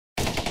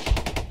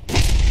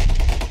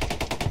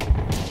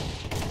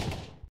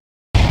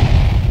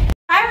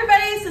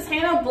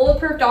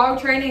Bulletproof Dog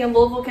Training in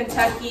Louisville,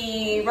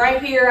 Kentucky.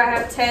 Right here I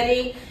have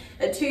Teddy,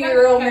 a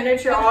 2-year-old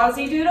miniature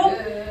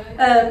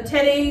Aussiedoodle.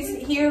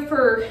 Teddy's here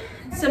for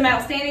some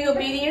outstanding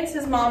obedience.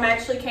 His mom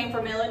actually came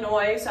from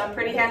Illinois, so I'm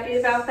pretty happy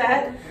about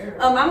that.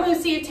 I'm going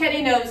to see if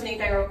Teddy knows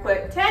anything real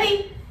quick.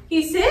 Teddy,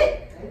 can you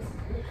sit?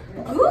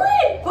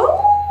 Good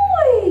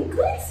boy.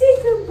 Good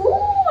sit, good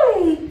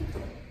boy.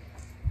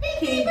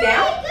 Can you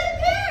down? Good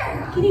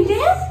girl. Can you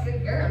down?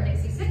 Good girl.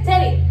 Makes you sit.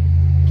 Teddy,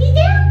 can you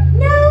down?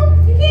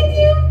 No, you can't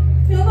down.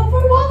 You want to go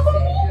for a walk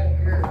with me?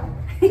 Good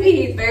girl.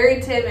 He's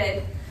very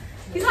timid.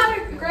 He's not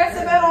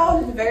aggressive at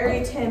all, he's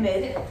very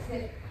timid.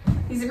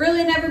 He's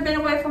really never been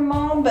away from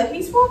mom, but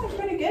he's walking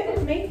pretty good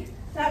with me.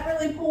 Not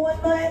really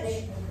pulling much.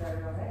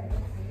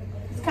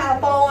 He's kind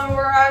of following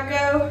where I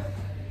go.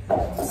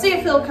 We'll see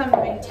if he'll come to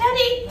me.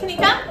 Teddy, can he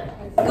come?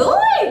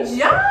 Good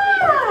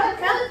job!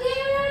 Come.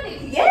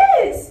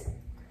 Yes!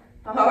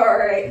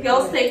 Alright,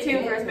 y'all stay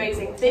tuned for his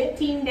amazing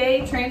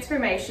 15-day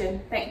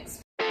transformation. Thanks.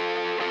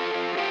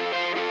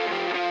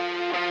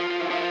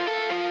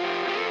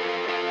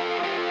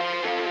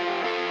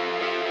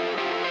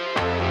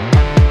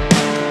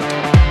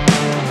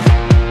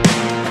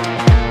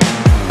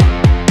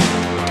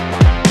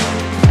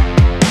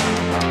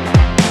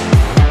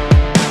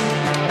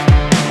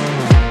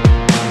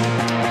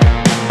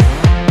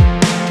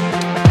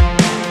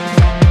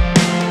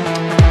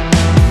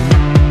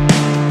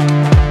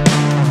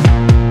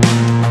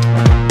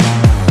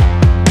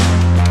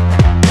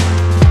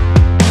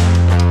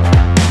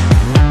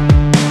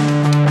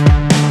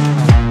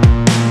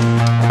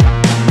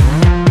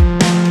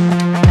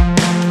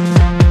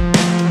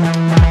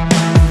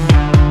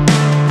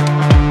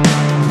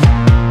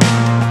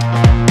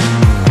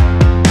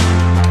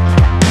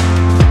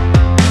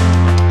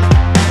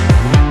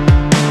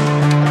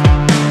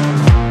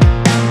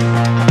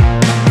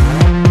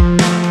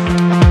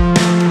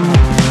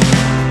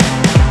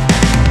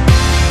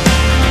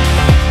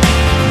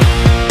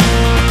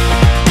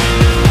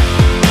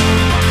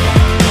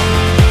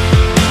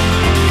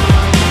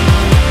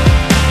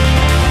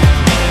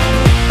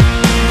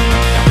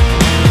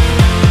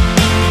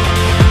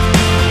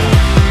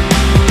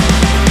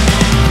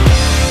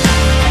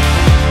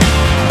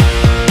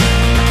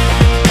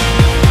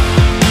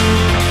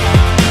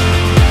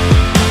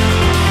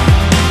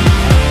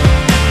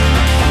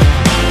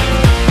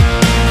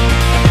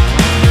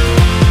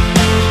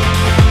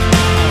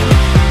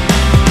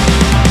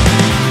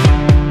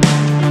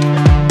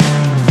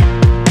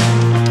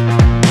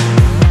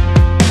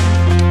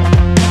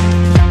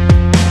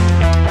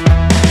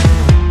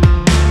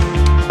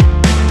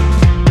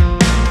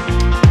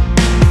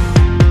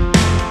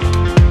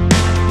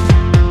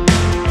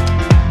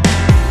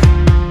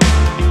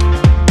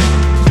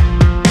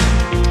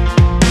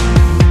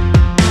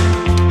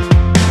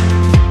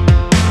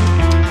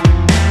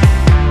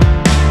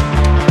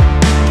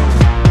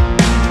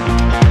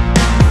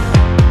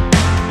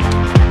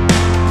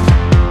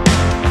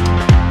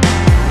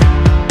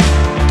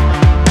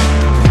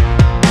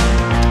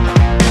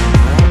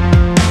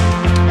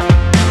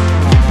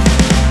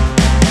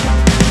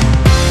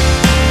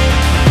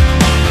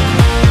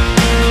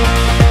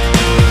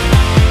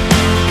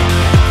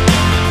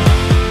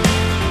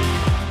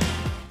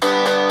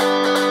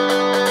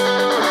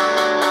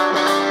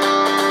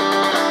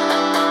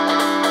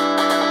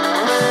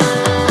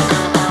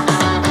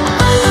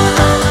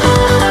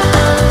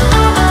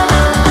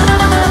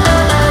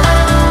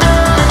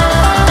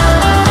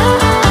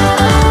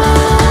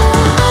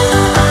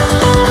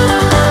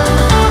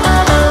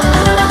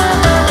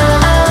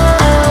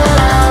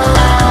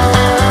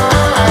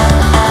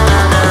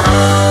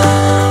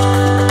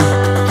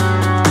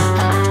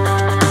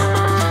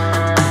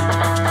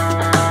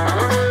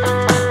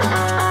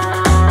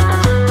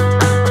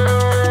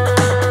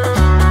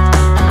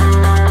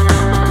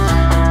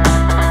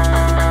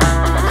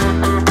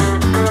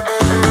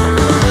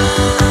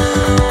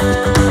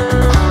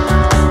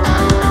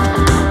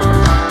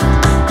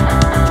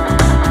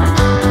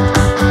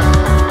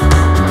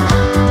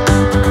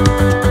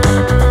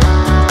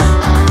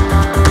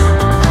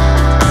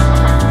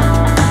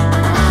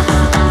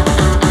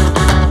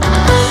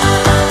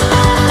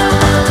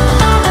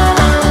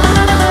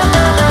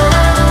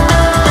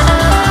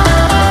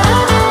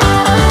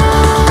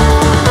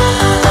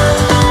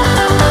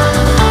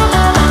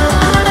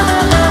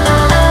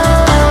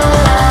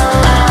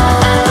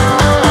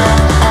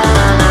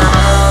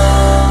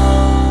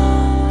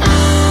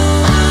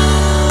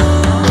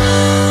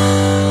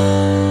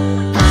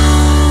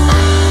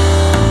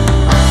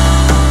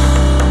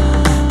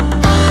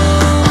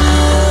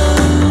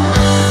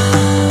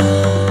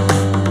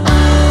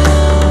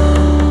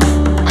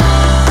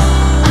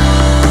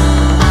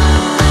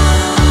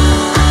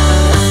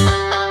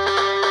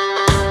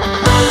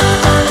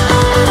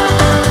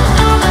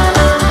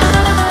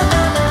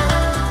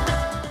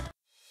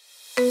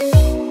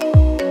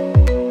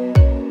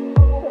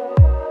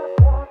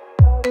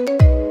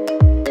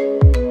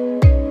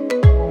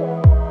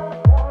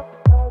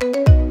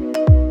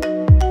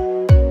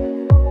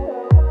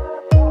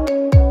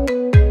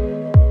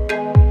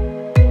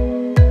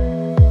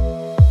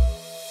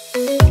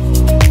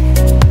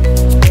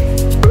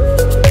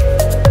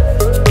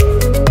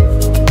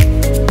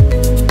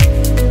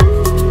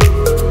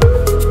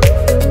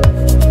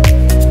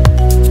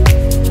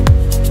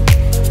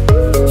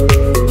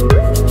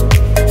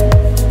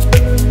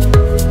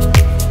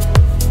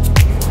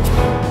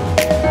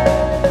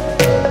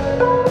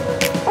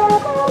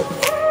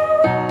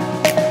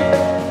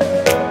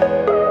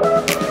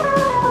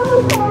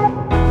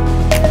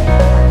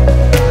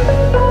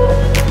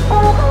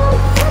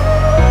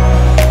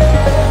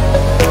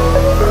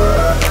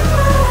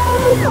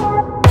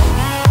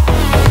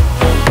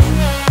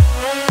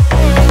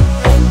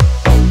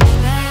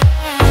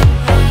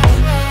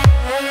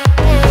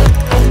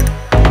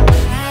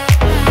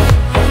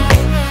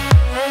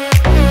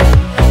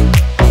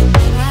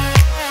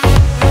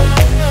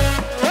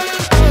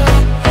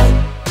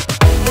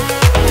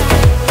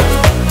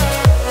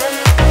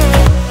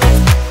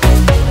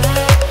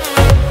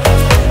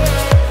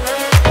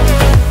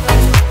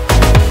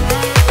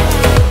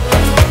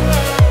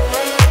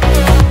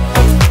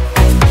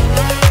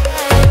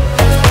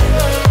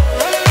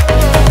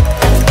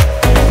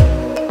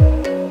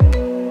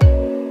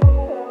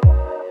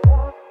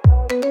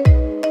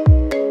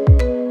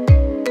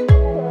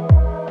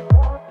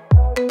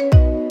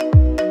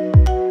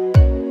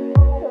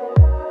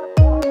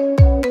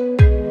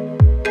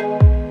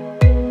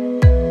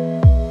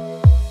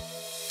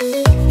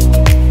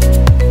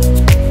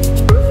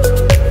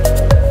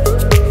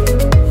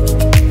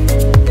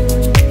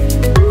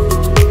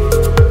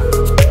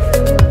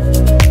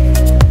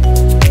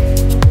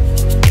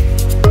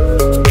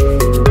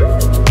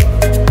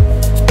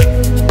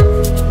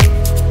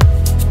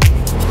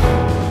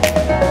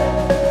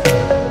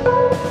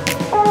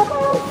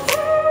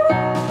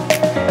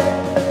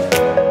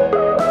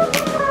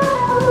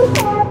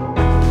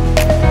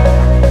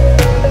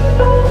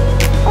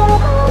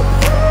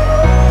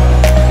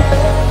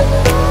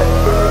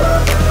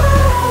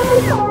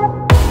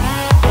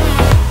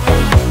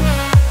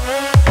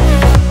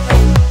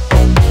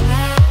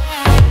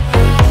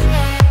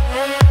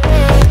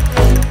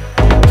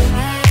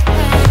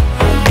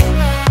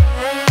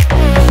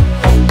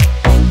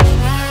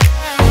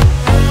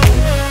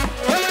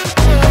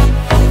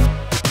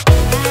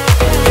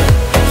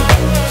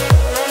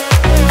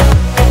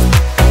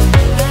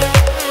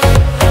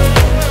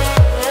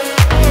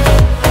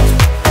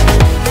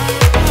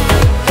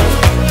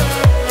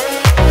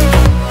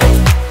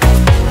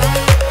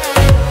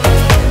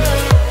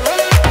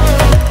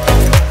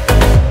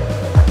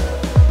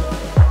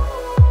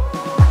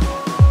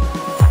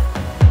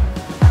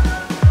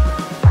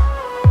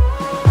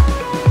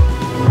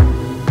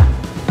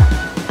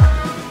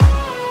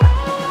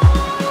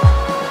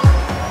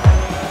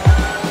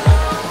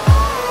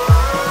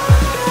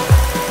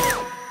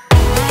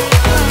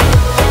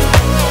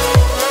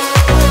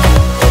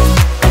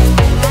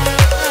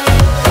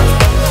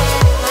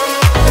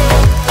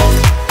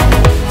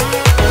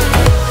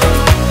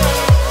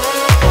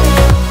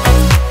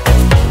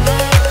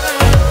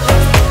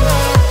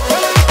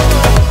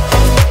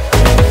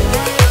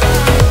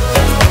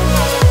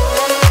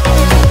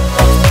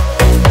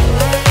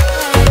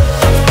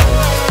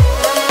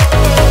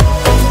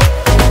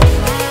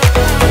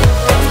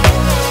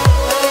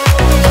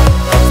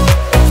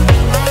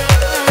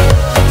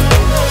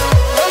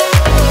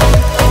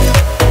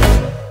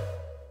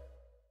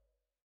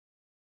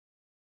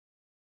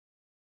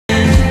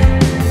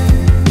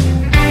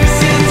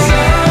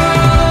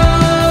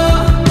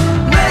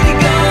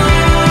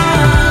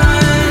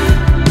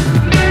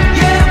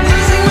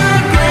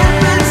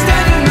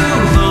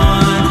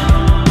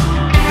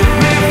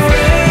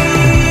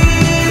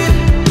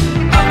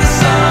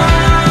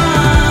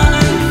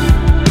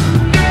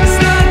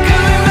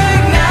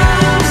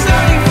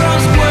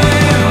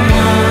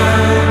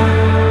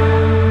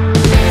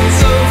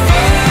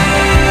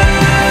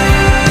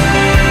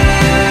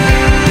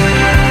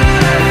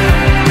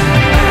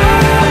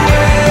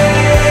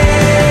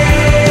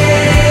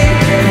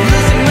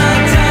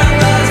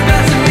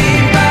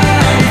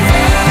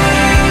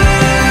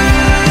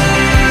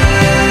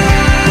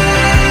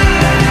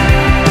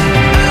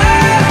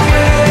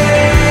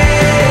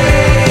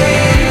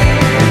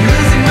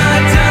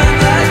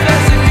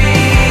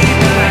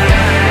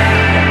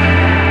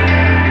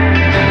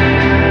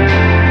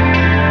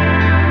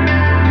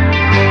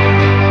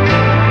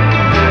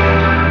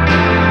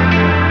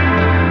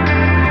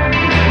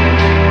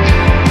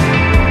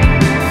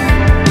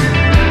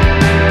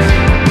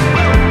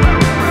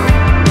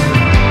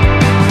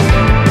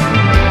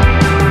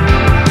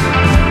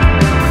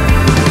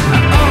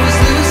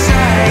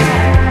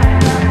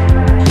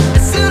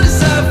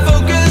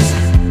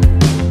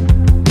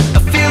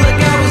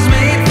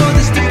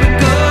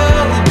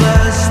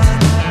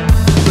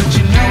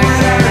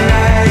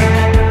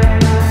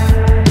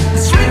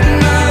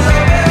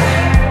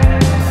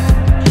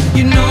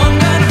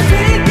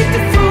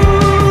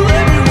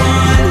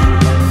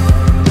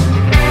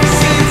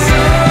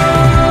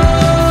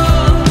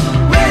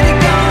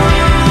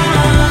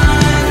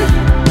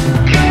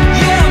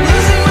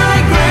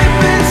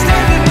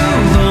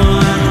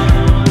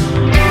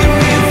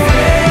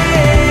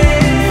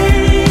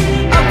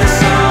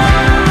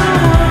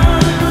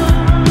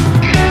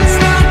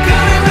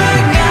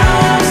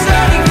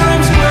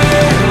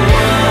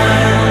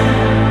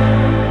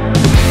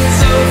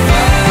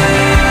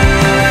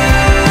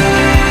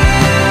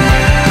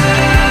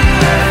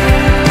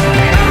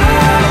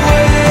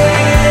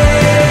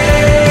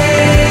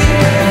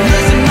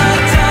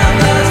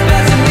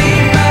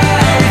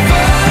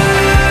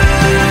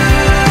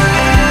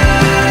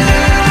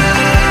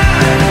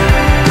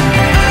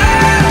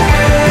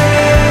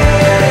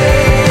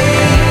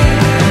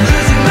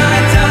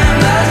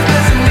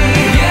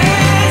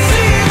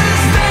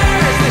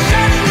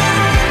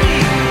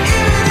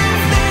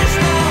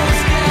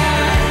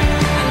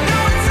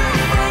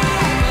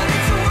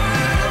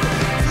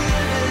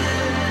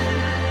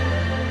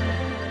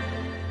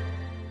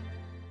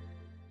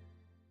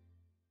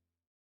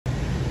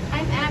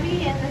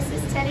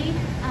 is Teddy,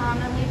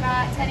 and we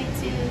got Teddy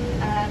to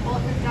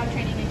Bulletproof Dog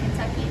Training in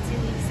Kentucky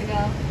 2 weeks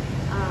ago,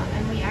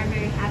 and we are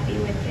very happy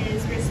with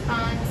his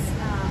response.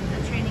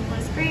 The training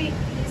was great,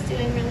 he's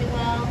doing really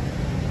well,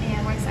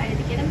 and we're excited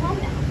to get him home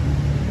now.